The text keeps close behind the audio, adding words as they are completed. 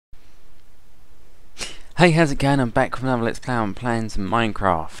Hey, how's it going? I'm back with another Let's Play on playing some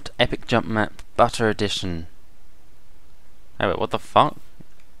Minecraft. Epic Jump Map Butter Edition. Oh wait, what the fuck?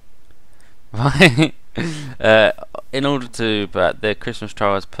 Right. In order to, but the Christmas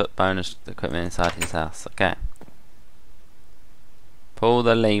troll has put bonus equipment inside his house. Okay. Pull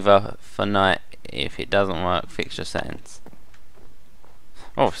the lever for night. If it doesn't work, fix your settings.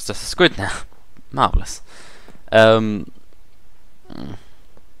 Oh, it's just a squid now. Marvellous.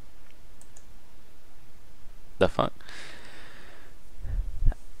 The fuck?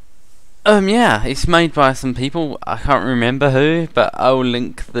 Yeah, it's made by some people. I can't remember who, but I'll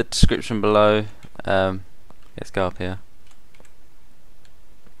link the description below. Let's go up here.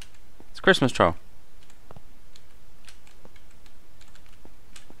 It's Christmas troll.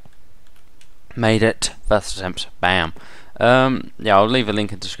 Made it. First attempt. Bam. Yeah, I'll leave a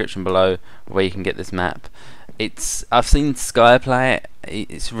link in the description below where you can get this map. I've seen Sky play it.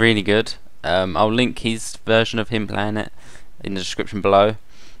 It's really good. I'll link his version of him playing it in the description below.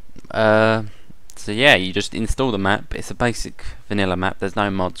 So yeah, you just install the map. It's a basic vanilla map. There's no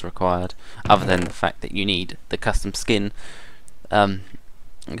mods required, other than the fact that you need the custom skin.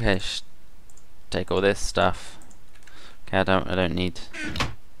 Okay, take all this stuff. Okay, I don't need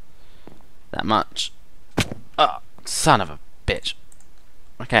that much. Oh, son of a bitch.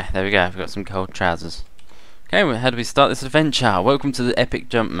 Okay, there we go. We've got some cold trousers. Okay, well, how do we start this adventure? Welcome to the Epic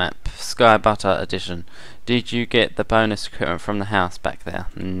Jump Map, Sky Butter Edition. Did you get the bonus equipment from the house back there?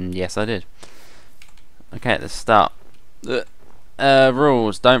 Yes, I did. Okay, let's start.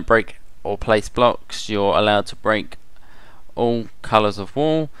 Rules: don't break or place blocks. You're allowed to break all colours of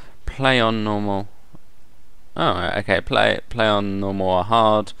wall. Play on normal. Oh, okay. Play on normal or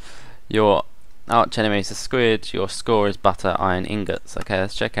hard. Your arch enemy is a squid. Your score is butter iron ingots. Okay,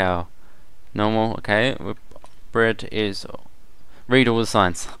 let's check our normal. Okay. Bread is... Read all the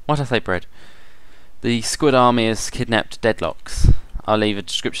signs. Why did I say bread? The squid army has kidnapped Deadlocks. I'll leave a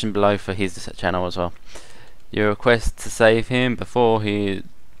description below for his channel as well. Your request to save him before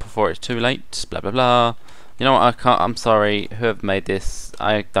it's too late. Blah blah blah. You know what? I can't. I'm sorry. Whoever made this,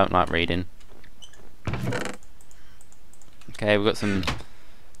 I don't like reading. Okay, we've got some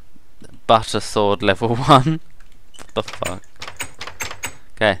butter sword level 1. What the fuck?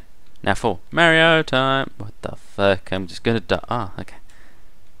 Okay. Now for Mario time. What the fuck? I'm just gonna die. Ah, okay.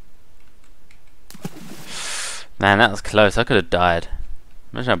 Man, that was close. I could have died.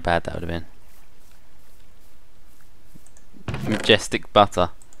 Imagine how bad that would have been. Majestic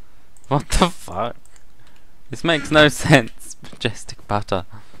butter. What the fuck? This makes no sense. Majestic butter.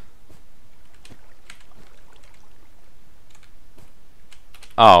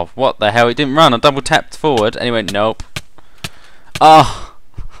 Oh, what the hell? It didn't run. I double tapped forward and he went nope. Oh.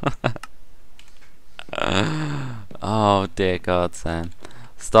 Oh dear God, Sam.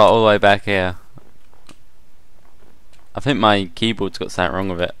 Start all the way back here. I think my keyboard's got something wrong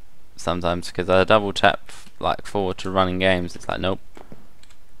with it sometimes, because I double tap like forward to running games. It's like nope.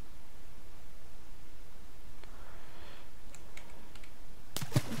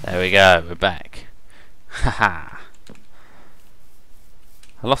 There we go, we're back. Haha.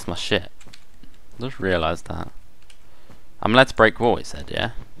 I lost my shit. I just realised that. I'm allowed to break wall, he said,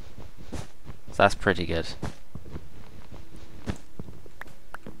 yeah? So that's pretty good.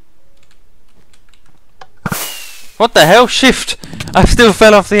 What the hell? Shift! I still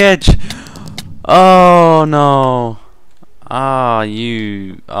fell off the edge! Oh no! Ah,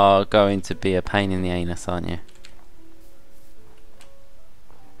 you are going to be a pain in the anus, aren't you?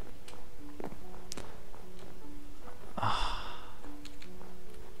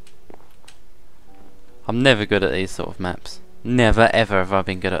 I'm never good at these sort of maps. Never ever have I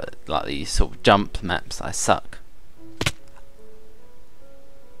been good at like these sort of jump maps. I suck.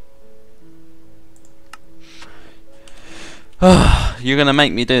 You're gonna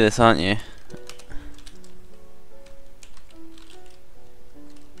make me do this, aren't you?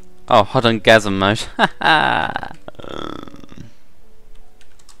 Oh, hold on, gasm mode.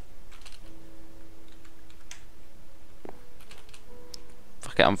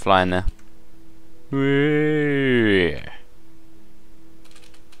 Fuck it, I'm flying there.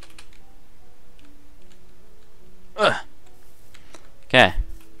 Okay.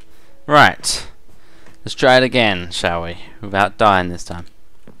 Right. Let's try it again, shall we? Without dying this time.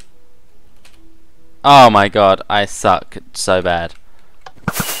 Oh my god, I suck so bad.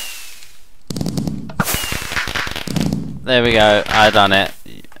 There we go, I done it.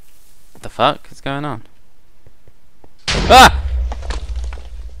 What the fuck is going on? Ah!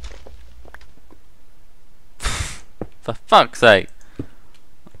 For fuck's sake.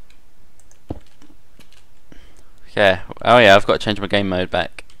 Okay. Oh yeah, I've got to change my game mode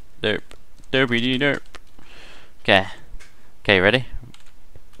back. Derp. Derpy derp. Okay. Okay, ready?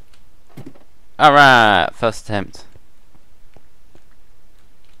 Alright, first attempt.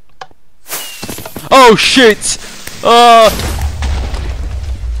 Oh shit! Oh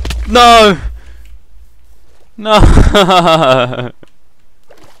no! No!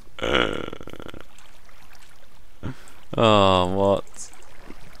 Oh, what?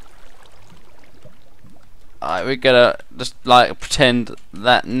 Alright, we're gonna just like pretend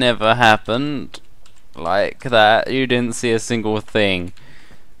that never happened. Like that. You didn't see a single thing.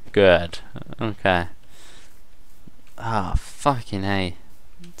 Good. Okay. Ah, fucking hey.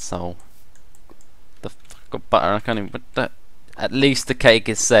 So. The fuck of butter, I can't even. What the? At least the cake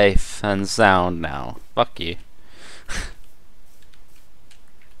is safe and sound now. Fuck you.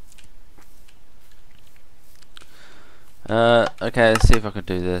 Okay, let's see if I can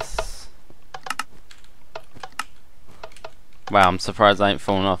do this. Wow, I'm surprised I ain't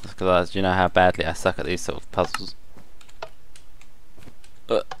fallen off because you know how badly I suck at these sort of puzzles.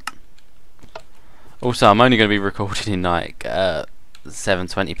 Also, I'm only going to be recording in like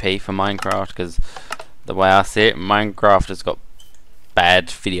 720p for Minecraft because the way I see it, Minecraft has got bad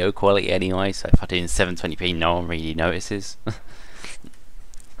video quality anyway. So if I do in 720p, no one really notices.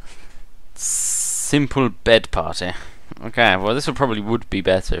 Simple bed party. Okay, well this would be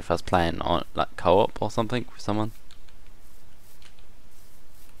better if I was playing on like co-op or something with someone.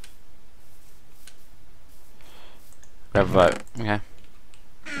 Grab a vote. Okay.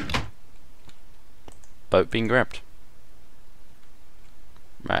 Boat being grabbed.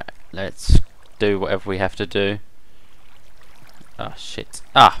 Right, let's do whatever we have to do. Oh shit.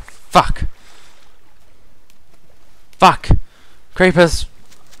 Ah, fuck! Fuck! Creepers!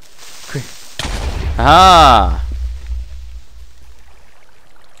 Ah!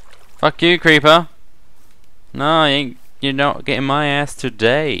 Fuck you, creeper! No, you're not getting my ass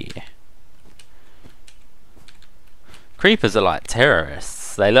today. Creepers are like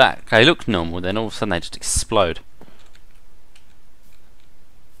terrorists. They look normal, then all of a sudden they just explode.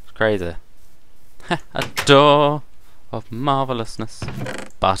 It's crazy. A door of marvelousness.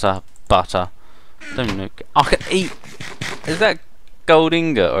 Butter, butter. Don't know. I can eat. Is that gold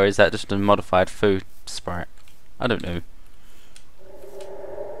ingot or is that just a modified food sprite? I don't know.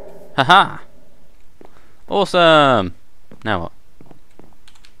 Haha! Awesome! Now what?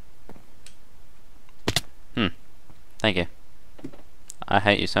 Thank you. I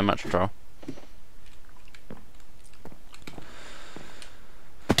hate you so much, troll.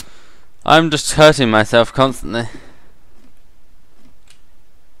 I'm just hurting myself constantly.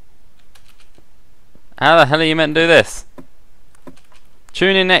 How the hell are you meant to do this?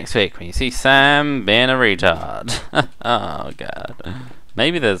 Tune in next week when you see Sam being a retard. Oh god.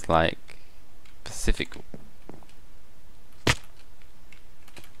 Maybe there's like Pacific.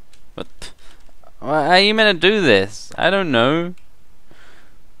 What? Why are you meant to do this? I don't know.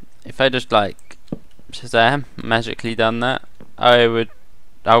 If I just like Shazam magically done that, I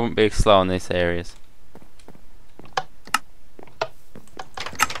wouldn't be slow in these areas.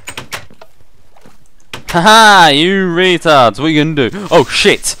 Haha, you retards, what are you gonna do? Oh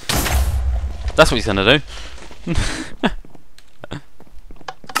shit! That's what he's gonna do.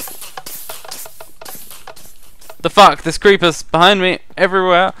 The fuck, there's creepers behind me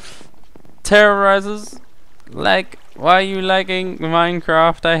everywhere. Terrorizers. Lag. Why are you lagging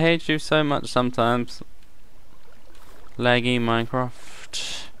Minecraft? I hate you so much sometimes. Laggy Minecraft.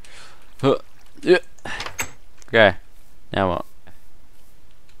 Okay. Now what?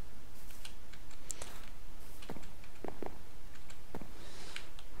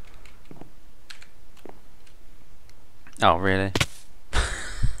 Oh really?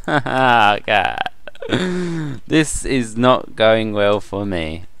 Oh god. This is not going well for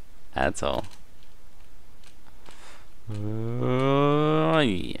me at all. Oh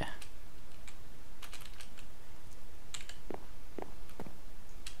yeah.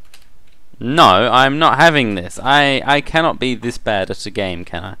 No, I'm not having this. I cannot be this bad at a game,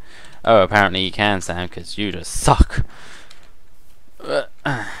 can I? Oh, apparently you can, Sam, because you just suck. The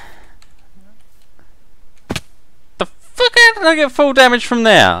fuck? How did I get full damage from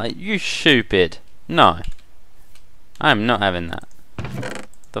there? You stupid. No. I'm not having that.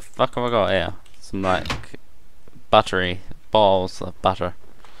 The fuck have I got here? Some like buttery balls of butter.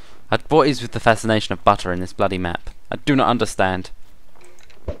 What is with the fascination of butter in this bloody map? I do not understand.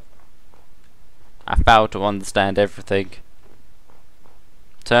 I fail to understand everything.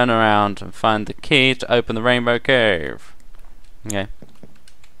 Turn around and find the key to open the rainbow cave. Okay.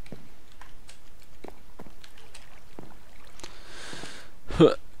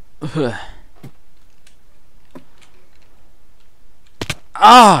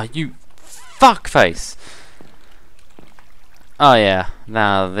 Ah, you fuckface! Oh yeah,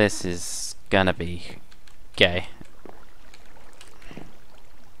 now this is gonna be gay.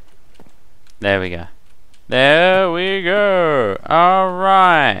 There we go. There we go.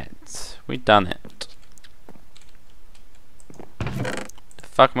 Alright. We done it. The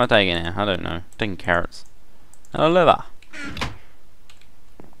fuck am I taking here? I don't know. Taking carrots. And a liver.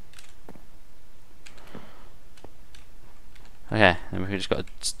 Okay, then we just gotta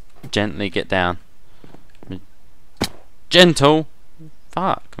gently get down. Gentle!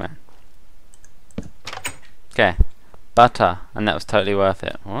 Fuck, man. Okay. Butter. And that was totally worth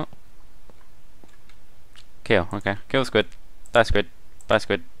it. What? Kill. Okay. Kill squid. Bye squid. Bye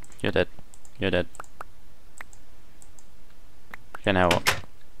squid. You're dead. You're dead. Okay, now what?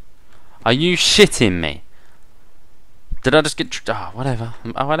 Are you shitting me? Did I just get whatever.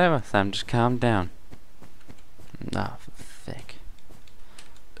 Oh, whatever, Sam. Just calm down. Ah, for thick.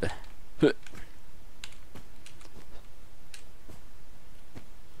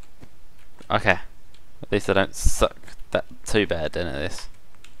 Okay. At least I don't suck that too bad in this.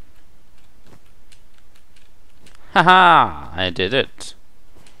 Haha! I did it.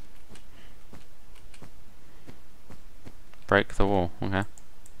 Break the wall. Okay.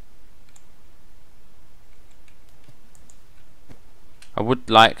 I would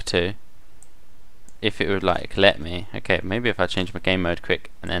like to, if it would like let me. Okay, maybe if I change my game mode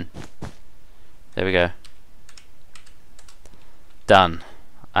quick and then there we go. Done.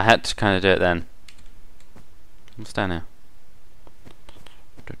 I had to kind of do it then. What's down here?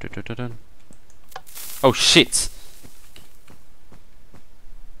 Oh shit!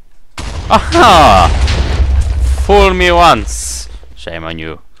 Aha! Fool me once. Shame on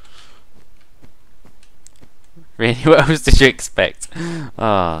you. Really, what else did you expect?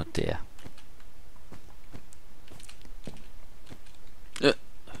 Oh dear.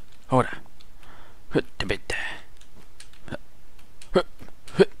 Hold on.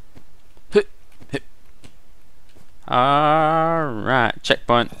 Alright,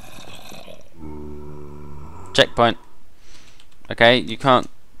 checkpoint. Checkpoint. Okay, you can't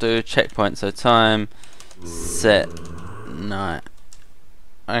do checkpoint, so time, set, night.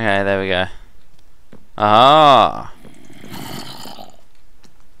 Okay, there we go. Aha!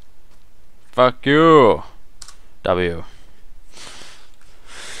 Fuck you! W.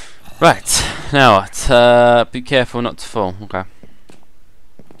 Right, now what? Be careful not to fall. Okay.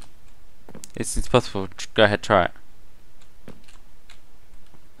 It's possible. Go ahead, try it.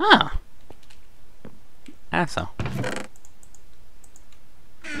 Ah! Asshole.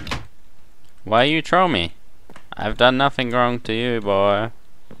 Why you troll me? I've done nothing wrong to you, boy.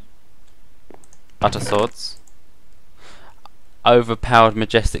 Butter swords. Overpowered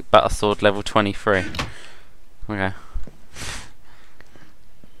majestic butter sword level 23. Okay.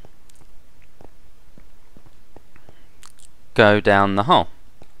 Go down the hole.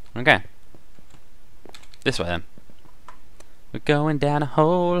 Okay. This way then. We're going down a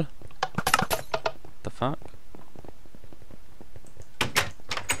hole. The fuck?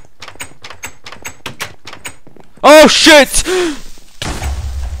 Oh shit!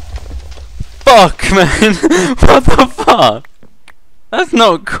 Fuck, man! What the fuck? That's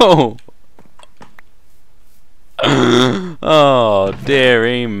not cool. Oh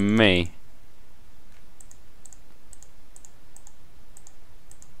dearie me.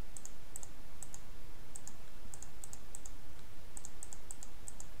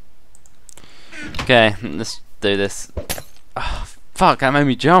 Okay, let's do this. Oh, fuck, that made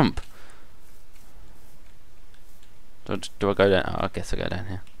me jump. Do I go down? Oh, I guess I go down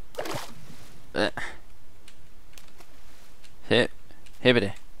here. Hit.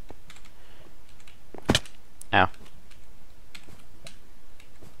 Hibbity. Ow.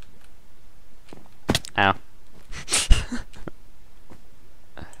 Ow.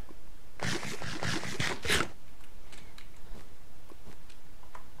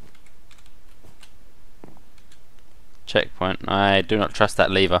 Checkpoint. I do not trust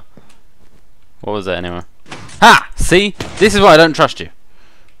that lever. What was that anyway? Ha! See? This is why I don't trust you.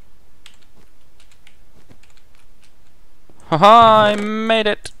 Haha, I made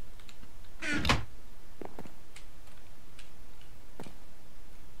it.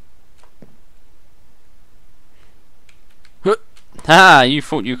 Ha! You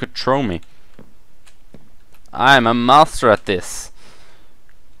thought you could troll me. I am a master at this.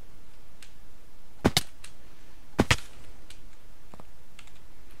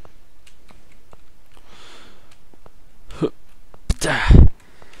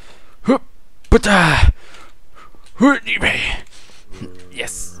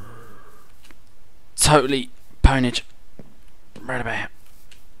 Yes. Totally ponage. Right about.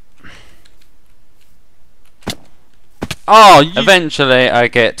 Oh, eventually I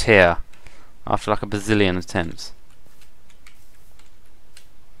get here. After like a bazillion attempts.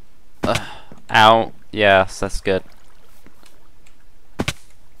 Ow. Yes, that's good.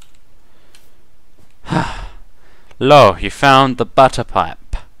 Lo, you found the butter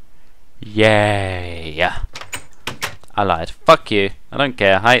pipe. Yay. I lied. Fuck you. I don't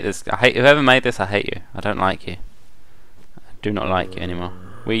care. I hate this. I hate whoever made this. I hate you. I don't like you. I do not like you anymore.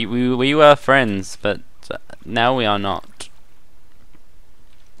 We were friends, but now we are not.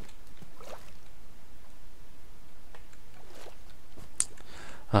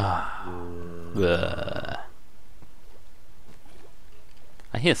 I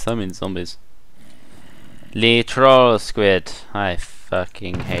hear so many zombies. Literal squid. I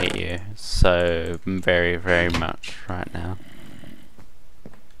fucking hate you so very, very much right now.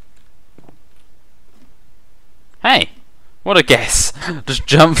 Hey! What a guess! Just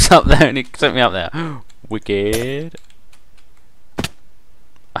jumped up there and he took me up there. Wicked.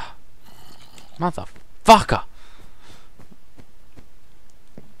 Motherfucker!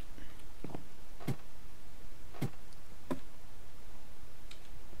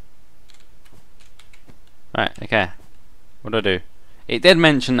 Right, okay. What do I do? It did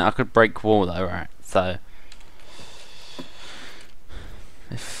mention that I could break wall though, right? So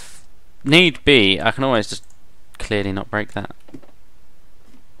if need be, I can always just clearly not break that.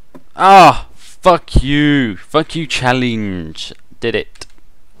 Ah! Oh, fuck you! Fuck you challenge! Did it.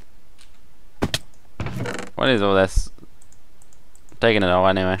 What is all this? Taking it all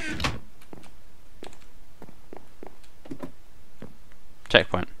anyway.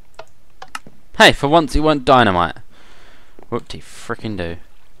 Checkpoint. Hey, for once you weren't dynamite. Whoop-de frickin' do.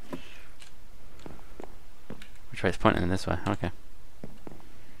 Which way it's pointing? This way. Okay.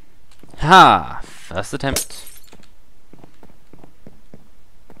 Ha! First attempt.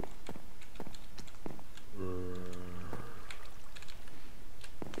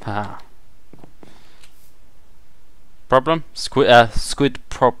 Ha. Problem?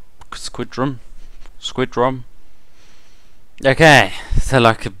 Squidrum. Okay, so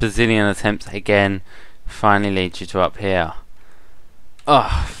like a bazillion attempts again finally leads you to up here.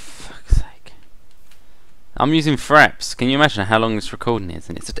 Oh, fuck's sake. I'm using fraps. Can you imagine how long this recording is?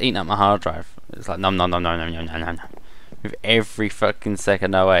 And it's just eating up my hard drive. It's like nom nom nom nom nom nom nom nom. With every fucking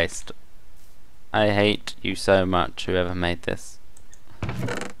second I waste. I hate you so much, whoever made this.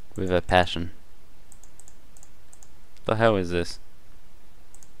 With a passion. The hell is this?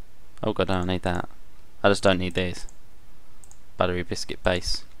 Oh god, I don't need that. I just don't need these. Buttery biscuit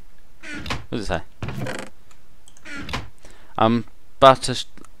base. What does it say? Butter,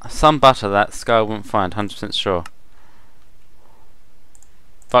 some butter that Sky won't find. 100% sure.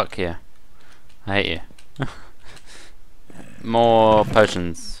 Fuck yeah. I hate you. More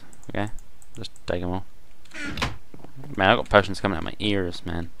potions. Okay, just take them all. Man, I've got potions coming out my ears,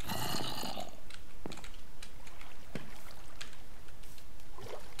 man.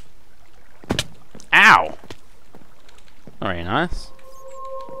 Ow! Very nice.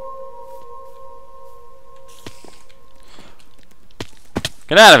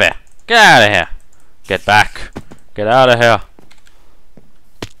 Get out of here! Get out of here! Get back! Get out of here!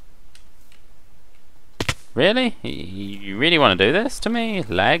 Really? You really want to do this to me?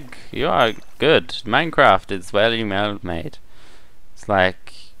 Lag? You are good. Minecraft is well made. It's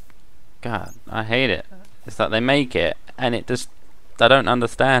like... God, I hate it. It's like they make it, and it just... I don't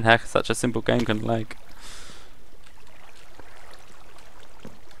understand how such a simple game can lag.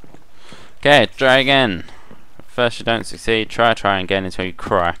 Okay, try again. First you don't succeed, try again until you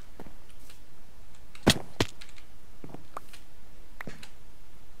cry.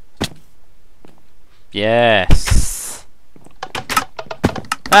 Yes.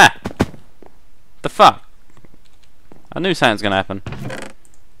 Ah! The fuck? I knew something was gonna happen.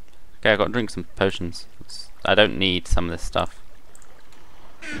 Okay, I gotta drink some potions. I don't need some of this stuff.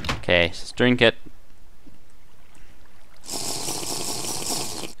 Okay, just drink it.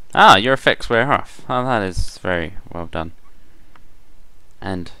 Ah, your effects wear off. Oh, that is very well done.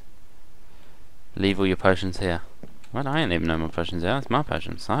 And leave all your potions here. Well, I ain't even know my potions here. It's my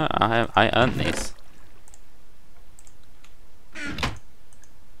potions. I earned these.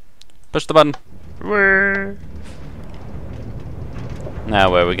 Push the button.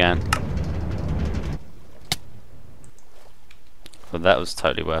 Now where are we going? Well, that was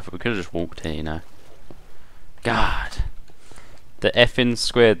totally worth it. We could have just walked here, you know. God. The effing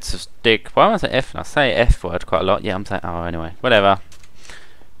squids just dig. Why am I saying F? I say F word quite a lot. Yeah, I'm saying. Oh, anyway. Whatever.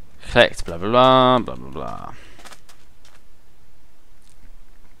 Collect, blah, blah, blah, blah, blah, blah.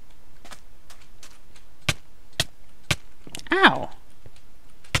 Ow!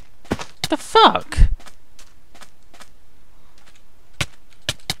 The fuck?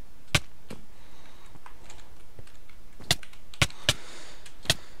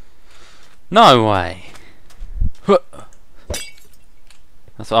 No way.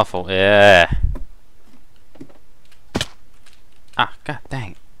 That's awful. Yeah. Ah, god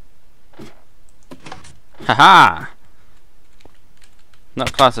dang. Haha.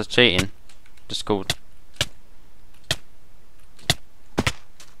 Not classed as cheating. Just called.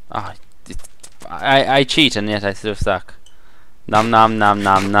 Ah, I cheat and yet I still suck. Nom nom nom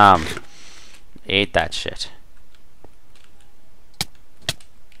nom nom. Eat that shit.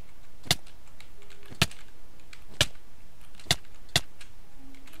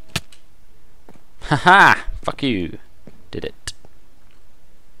 Haha! Fuck you. Did it.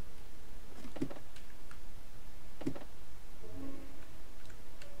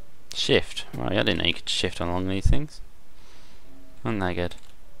 Shift. Right, I didn't know you could shift along these things. Wasn't that good?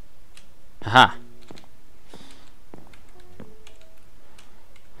 Haha.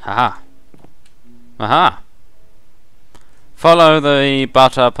 Haha. Aha. Follow the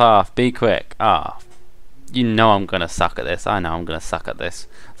butter path. Be quick. Ah. You know I'm gonna suck at this. I know I'm gonna suck at this.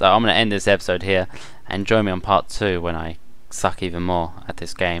 So I'm gonna end this episode here and join me on part 2 when I suck even more at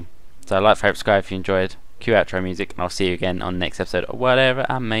this game. So like, favorite, subscribe if you enjoyed. Cue outro music, and I'll see you again on the next episode or whatever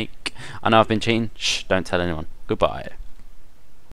I make. I know I've been cheating. Shh, don't tell anyone. Goodbye.